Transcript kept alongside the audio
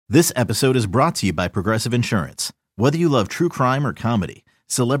This episode is brought to you by Progressive Insurance. Whether you love true crime or comedy,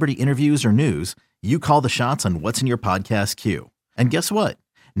 celebrity interviews or news, you call the shots on what's in your podcast queue. And guess what?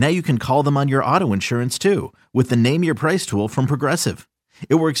 Now you can call them on your auto insurance too with the Name Your Price tool from Progressive.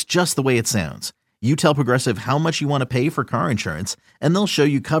 It works just the way it sounds. You tell Progressive how much you want to pay for car insurance, and they'll show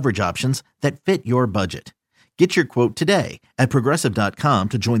you coverage options that fit your budget. Get your quote today at Progressive.com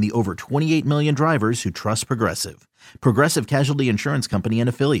to join the over 28 million drivers who trust Progressive. Progressive Casualty Insurance Company and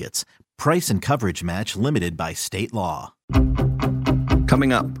Affiliates. Price and coverage match limited by state law.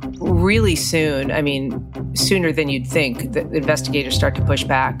 Coming up. Really soon, sooner than you'd think, the investigators start to push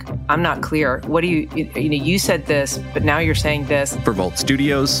back. I'm not clear. What do you said this, but now you're saying this. For Vault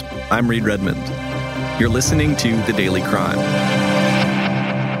Studios, I'm Reed Redmond. You're listening to The Daily Crime.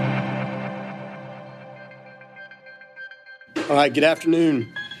 All right, good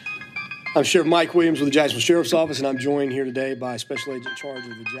afternoon. I'm Sheriff Mike Williams with the Jacksonville Sheriff's Office, and I'm joined here today by Special Agent in charge of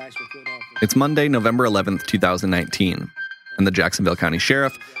the Jacksonville Field Office. It's Monday, November 11th, 2019, and the Jacksonville County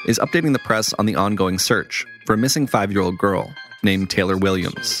Sheriff is updating the press on the ongoing search for a missing 5-year-old girl named Taylor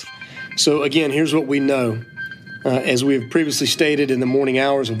Williams. So again, here's what we know. As we have previously stated, in the morning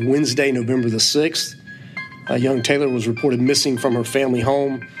hours of Wednesday, November the 6th, young Taylor was reported missing from her family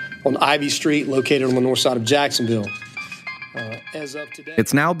home on Ivy Street, located on the north side of Jacksonville. As of today,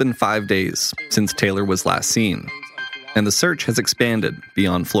 it's now been 5 days since Taylor was last seen, and the search has expanded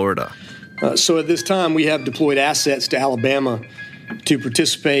beyond Florida. So at this time, we have deployed assets to Alabama to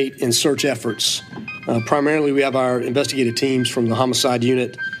participate in search efforts. Primarily, we have our investigative teams from the homicide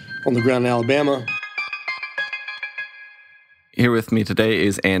unit on the ground in Alabama. Here with me today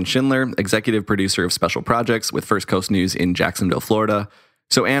is Ann Schindler, executive producer of Special Projects with First Coast News in Jacksonville, Florida.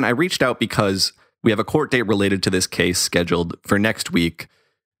 So, Ann, I reached out because we have a court date related to this case scheduled for next week,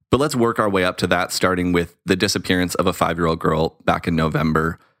 but let's work our way up to that, starting with the disappearance of a 5-year-old girl back in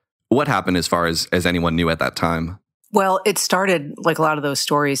November. What happened as far as anyone knew at that time? Well, it started, like a lot of those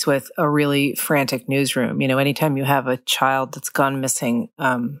stories, with a really frantic newsroom. Anytime you have a child that's gone missing,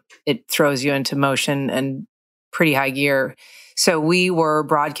 it throws you into motion and pretty high gear. So we were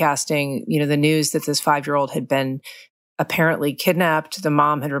broadcasting, the news that this 5-year-old had been apparently kidnapped. The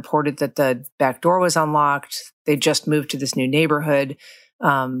mom had reported that the back door was unlocked. They just moved to this new neighborhood.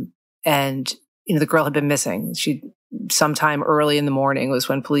 And, the girl had been missing. Sometime early in the morning was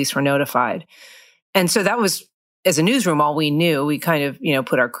when police were notified. And so that was, as a newsroom, all we knew. We kind of,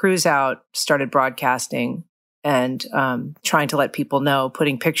 put our crews out, started broadcasting and trying to let people know,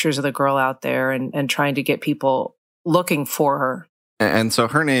 putting pictures of the girl out there and trying to get people looking for her. And so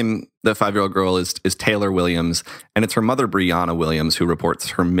her name, the 5-year-old girl, is Taylor Williams, and it's her mother, Brianna Williams, who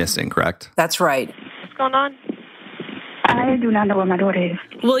reports her missing, correct? That's right. What's going on? I do not know where my daughter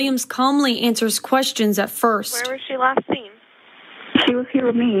is. Williams calmly answers questions at first. Where was she last seen? She was here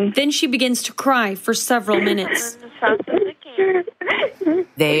with me. Then she begins to cry for several minutes. As fast as it can.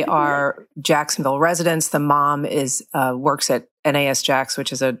 They are Jacksonville residents. The mom works at NAS Jax,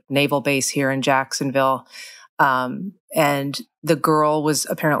 which is a naval base here in Jacksonville. And the girl was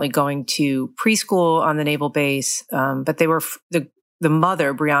apparently going to preschool on the naval base. But they were, the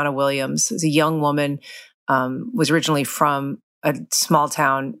mother, Brianna Williams, is a young woman, was originally from a small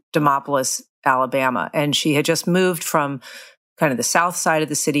town, Demopolis, Alabama. And she had just moved from kind of the south side of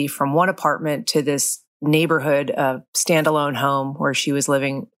the city, from one apartment to this neighborhood, standalone home where she was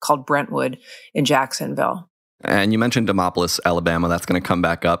living, called Brentwood in Jacksonville. And you mentioned Demopolis, Alabama. That's going to come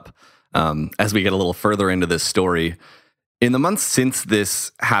back up as we get a little further into this story. In the months since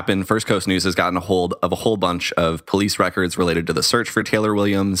this happened, First Coast News has gotten a hold of a whole bunch of police records related to the search for Taylor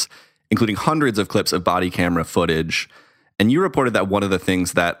Williams, including hundreds of clips of body camera footage. And you reported that one of the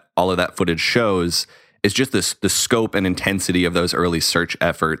things that all of that footage shows is just the scope and intensity of those early search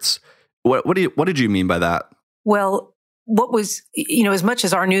efforts. What did you mean by that? Well, what was, as much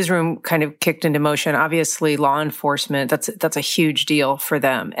as our newsroom kind of kicked into motion, obviously law enforcement, that's a huge deal for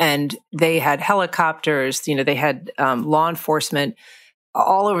them. And they had helicopters, they had law enforcement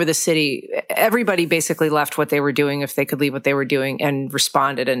all over the city. Everybody basically left what they were doing, if they could leave what they were doing, and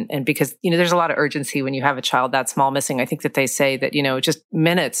responded. And because, there's a lot of urgency when you have a child that small missing. I think that they say that, just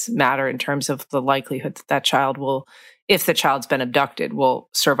minutes matter in terms of the likelihood that that child will, if the child's been abducted, will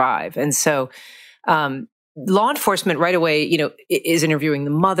survive. And so, law enforcement right away, is interviewing the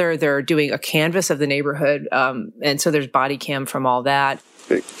mother. They're doing a canvass of the neighborhood. And so there's body cam from all that.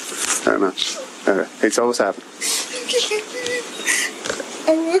 Hey, very much. It's always happened.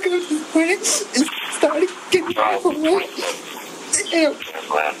 I woke up this morning and started getting off of work. And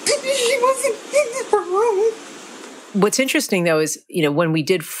she wasn't in her room. What's interesting, though, is, when we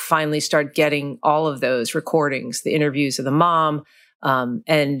did finally start getting all of those recordings, the interviews of the mom,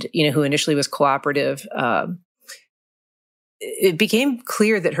 and, who initially was cooperative. It became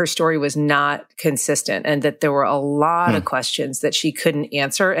clear that her story was not consistent and that there were a lot of questions that she couldn't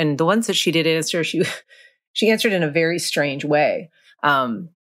answer. And the ones that she did answer, she answered in a very strange way.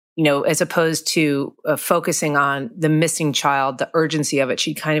 As opposed to focusing on the missing child, the urgency of it,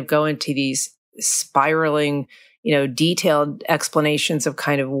 she'd kind of go into these spiraling, detailed explanations of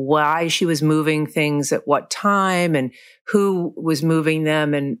kind of why she was moving things at what time and who was moving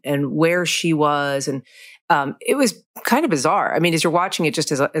them and where she was. And it was kind of bizarre. I mean, as you're watching it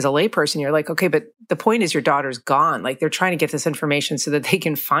just as a layperson, you're like, okay, but the point is your daughter's gone. Like they're trying to get this information so that they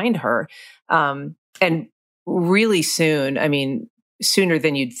can find her. And really soon, I mean, sooner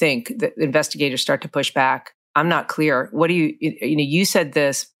than you'd think, that investigators start to push back. I'm not clear. What do you said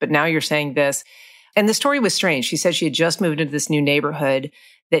this, but now you're saying this. And the story was strange. She said she had just moved into this new neighborhood,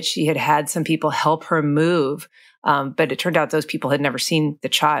 that she had had some people help her move. But it turned out those people had never seen the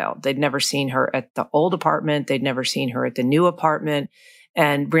child. They'd never seen her at the old apartment. They'd never seen her at the new apartment.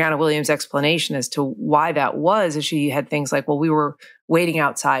 And Brianna Williams' explanation as to why that was is she had things like, well, we were waiting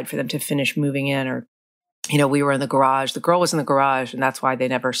outside for them to finish moving in, or, we were in the garage. The girl was in the garage, and that's why they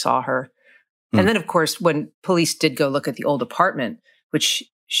never saw her. And then, of course, when police did go look at the old apartment, which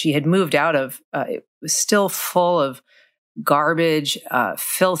she had moved out of, it was still full of garbage,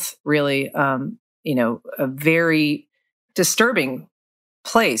 filth, really, a very disturbing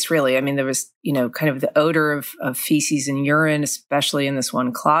place, really. I mean, there was, kind of the odor of feces and urine, especially in this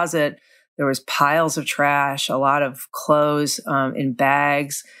one closet. There was piles of trash, a lot of clothes in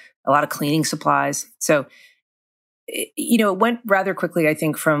bags, a lot of cleaning supplies. So, it went rather quickly, I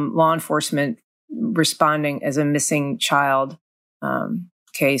think, from law enforcement responding as a missing child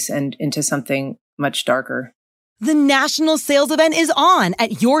case and into something much darker. The national sales event is on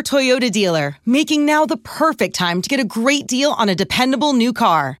at your Toyota dealer, making now the perfect time to get a great deal on a dependable new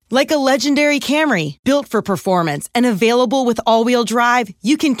car. Like a legendary Camry, built for performance and available with all-wheel drive,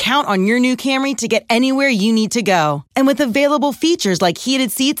 you can count on your new Camry to get anywhere you need to go. And with available features like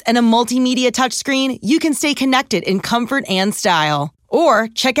heated seats and a multimedia touchscreen, you can stay connected in comfort and style. Or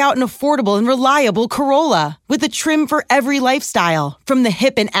check out an affordable and reliable Corolla with a trim for every lifestyle, from the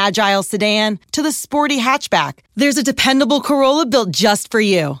hip and agile sedan to the sporty hatchback. There's a dependable Corolla built just for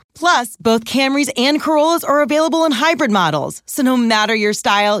you. Plus, both Camrys and Corollas are available in hybrid models, so no matter your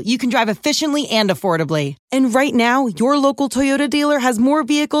style, you can drive efficiently and affordably. And right now, your local Toyota dealer has more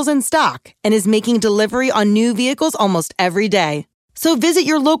vehicles in stock and is making delivery on new vehicles almost every day. So visit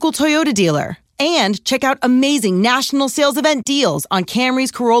your local Toyota dealer. And check out amazing national sales event deals on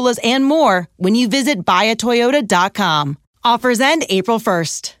Camrys, Corollas, and more when you visit buyatoyota.com. Offers end April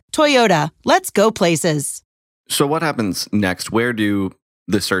 1st. Toyota, let's go places. So what happens next? Where do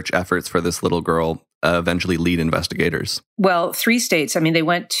the search efforts for this little girl eventually lead investigators? Well, 3 states. I mean, they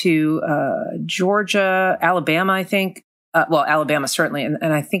went to Georgia, Alabama, I think. Alabama, certainly. And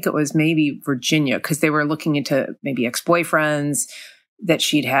I think it was maybe Virginia, because they were looking into maybe ex-boyfriends that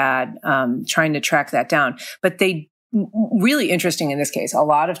she'd had, trying to track that down. But really interesting in this case, a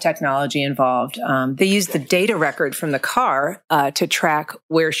lot of technology involved. They used the data record from the car to track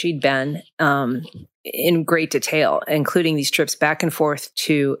where she'd been in great detail, including these trips back and forth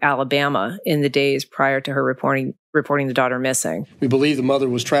to Alabama in the days prior to her reporting the daughter missing. We believe the mother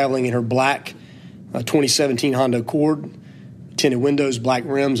was traveling in her black 2017 Honda Accord, tinted windows, black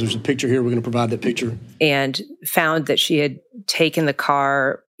rims. There's a picture here. We're going to provide that picture. And found that she had taken the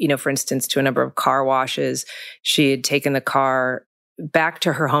car, for instance, to a number of car washes. She had taken the car back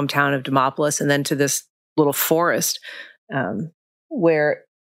to her hometown of Demopolis and then to this little forest where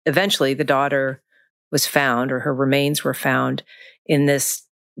eventually the daughter was found, or her remains were found, in this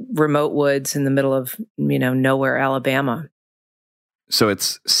remote woods in the middle of, nowhere, Alabama. So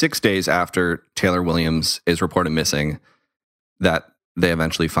it's 6 days after Taylor Williams is reported missing that they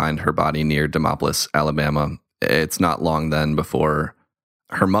eventually find her body near Demopolis, Alabama. It's not long then before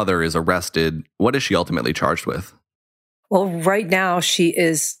her mother is arrested. What is she ultimately charged with? Well, right now she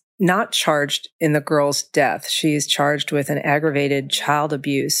is not charged in the girl's death. She is charged with an aggravated child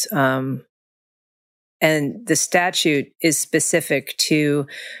abuse. And the statute is specific to,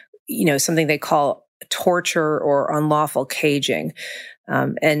 something they call torture or unlawful caging.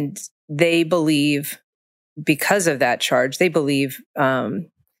 And they believe, because of that charge, they believe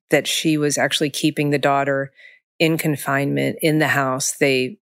that she was actually keeping the daughter in confinement in the house.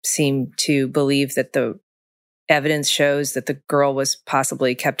 They seem to believe that the evidence shows that the girl was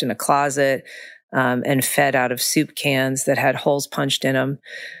possibly kept in a closet and fed out of soup cans that had holes punched in them.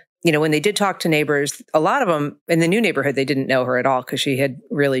 When they did talk to neighbors, a lot of them in the new neighborhood, they didn't know her at all because she had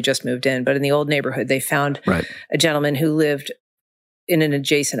really just moved in. But in the old neighborhood, they found a gentleman who lived in an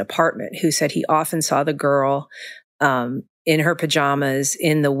adjacent apartment who said he often saw the girl in her pajamas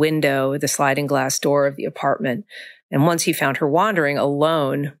in the window, the sliding glass door of the apartment. And once he found her wandering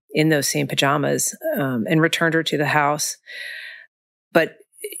alone in those same pajamas and returned her to the house. But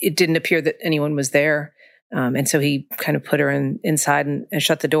it didn't appear that anyone was there. And so he kind of put her inside and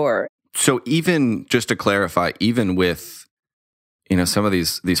shut the door. So even, just to clarify, even with, some of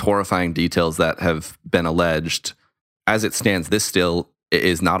these horrifying details that have been alleged, as it stands, this still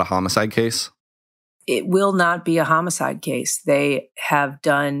is not a homicide case? It will not be a homicide case. They have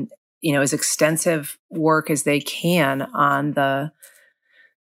done, as extensive work as they can on the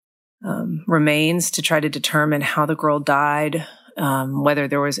remains to try to determine how the girl died, whether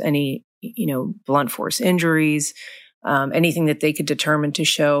there was any, blunt force injuries, anything that they could determine to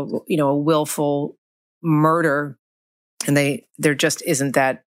show, a willful murder. And there just isn't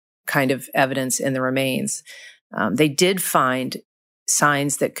that kind of evidence in the remains. They did find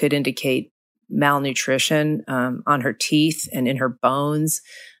signs that could indicate malnutrition on her teeth and in her bones,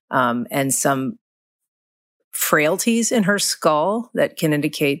 and some frailties in her skull that can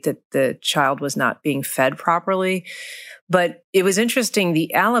indicate that the child was not being fed properly. But it was interesting,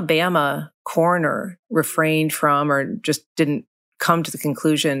 the Alabama coroner refrained from, or just didn't come to the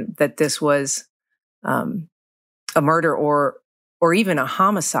conclusion that this was a murder or even a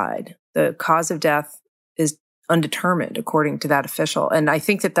homicide. The cause of death is undetermined, according to that official. And I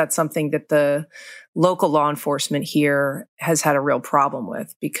think that that's something that the local law enforcement here has had a real problem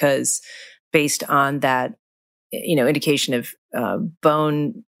with, because based on that, indication of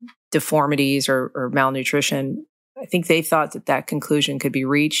bone deformities or malnutrition, I think they thought that conclusion could be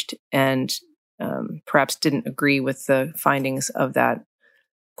reached, and perhaps didn't agree with the findings of that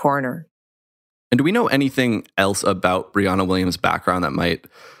coroner. And do we know anything else about Brianna Williams' background that might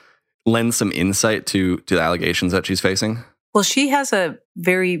lend some insight to the allegations that she's facing? Well, she has a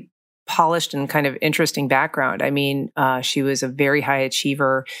very polished and kind of interesting background. I mean, she was a very high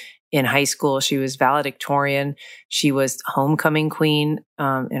achiever in high school. She was valedictorian. She was homecoming queen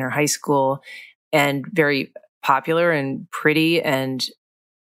in her high school, and very popular and pretty. And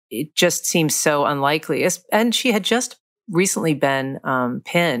it just seems so unlikely. And she had just recently been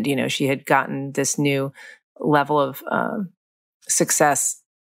pinned. She had gotten this new level of success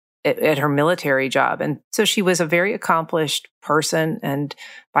at her military job. And so she was a very accomplished person, and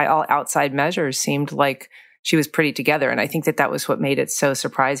by all outside measures seemed like she was pretty together. And I think that was what made it so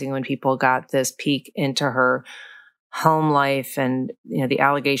surprising when people got this peek into her home life and, the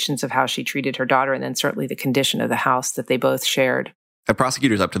allegations of how she treated her daughter, and then certainly the condition of the house that they both shared. Have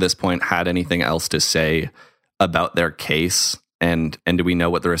prosecutors up to this point had anything else to say about their case? And do we know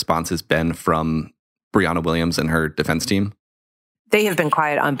what the response has been from Brianna Williams and her defense team? They have been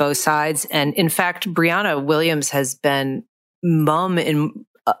quiet on both sides. And in fact, Brianna Williams has been mum in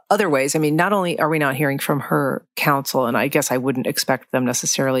other ways. I mean, not only are we not hearing from her counsel, and I guess I wouldn't expect them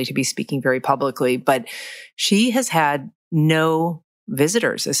necessarily to be speaking very publicly, but she has had no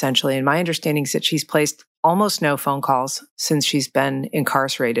visitors, essentially. And my understanding is that she's placed almost no phone calls since she's been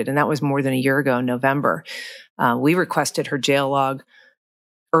incarcerated. And that was more than a year ago in November. We requested her jail log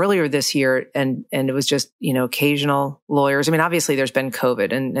earlier this year, and it was just, occasional lawyers. I mean, obviously there's been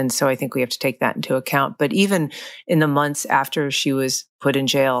COVID, and so I think we have to take that into account. But even in the months after she was put in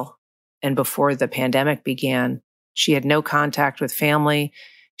jail and before the pandemic began, she had no contact with family.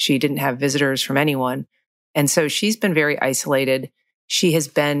 She didn't have visitors from anyone. And so she's been very isolated. She has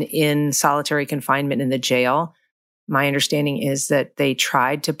been in solitary confinement in the jail. My understanding is that they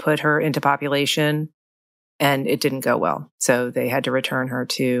tried to put her into population, and it didn't go well. So they had to return her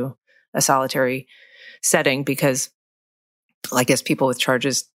to a solitary setting because I guess people with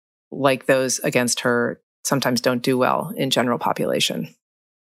charges like those against her sometimes don't do well in general population.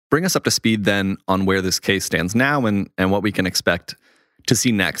 Bring us up to speed then on where this case stands now and what we can expect to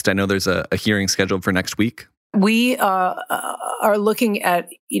see next. I know there's a hearing scheduled for next week. We are looking at,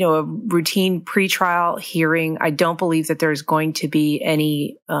 a routine pretrial hearing. I don't believe that there's going to be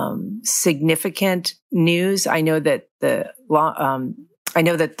any significant news. I know that the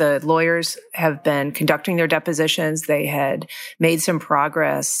lawyers have been conducting their depositions. They had made some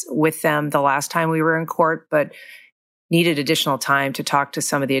progress with them the last time we were in court, but needed additional time to talk to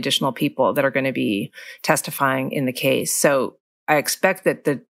some of the additional people that are going to be testifying in the case. So I expect that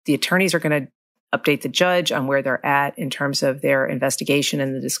the attorneys are going to update the judge on where they're at in terms of their investigation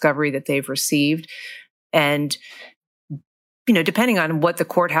and the discovery that they've received. And, depending on what the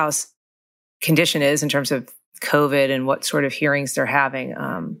courthouse condition is in terms of COVID and what sort of hearings they're having,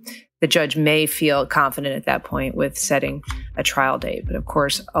 the judge may feel confident at that point with setting a trial date. But of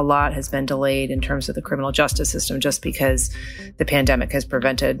course, a lot has been delayed in terms of the criminal justice system just because the pandemic has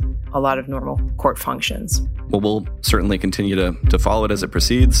prevented a lot of normal court functions. Well, we'll certainly continue to follow it as it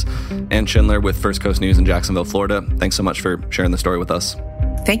proceeds. Ann Schindler with First Coast News in Jacksonville, Florida. Thanks so much for sharing the story with us.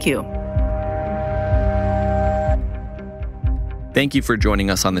 Thank you. Thank you for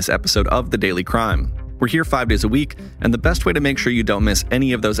joining us on this episode of The Daily Crime. We're here 5 days a week, and the best way to make sure you don't miss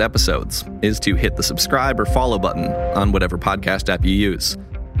any of those episodes is to hit the subscribe or follow button on whatever podcast app you use.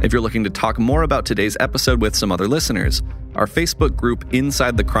 If you're looking to talk more about today's episode with some other listeners, our Facebook group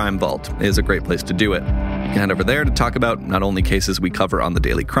Inside the Crime Vault is a great place to do it. You can head over there to talk about not only cases we cover on The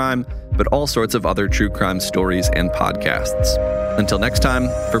Daily Crime, but all sorts of other true crime stories and podcasts. Until next time,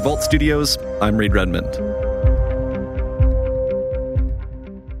 for Vault Studios, I'm Reed Redmond.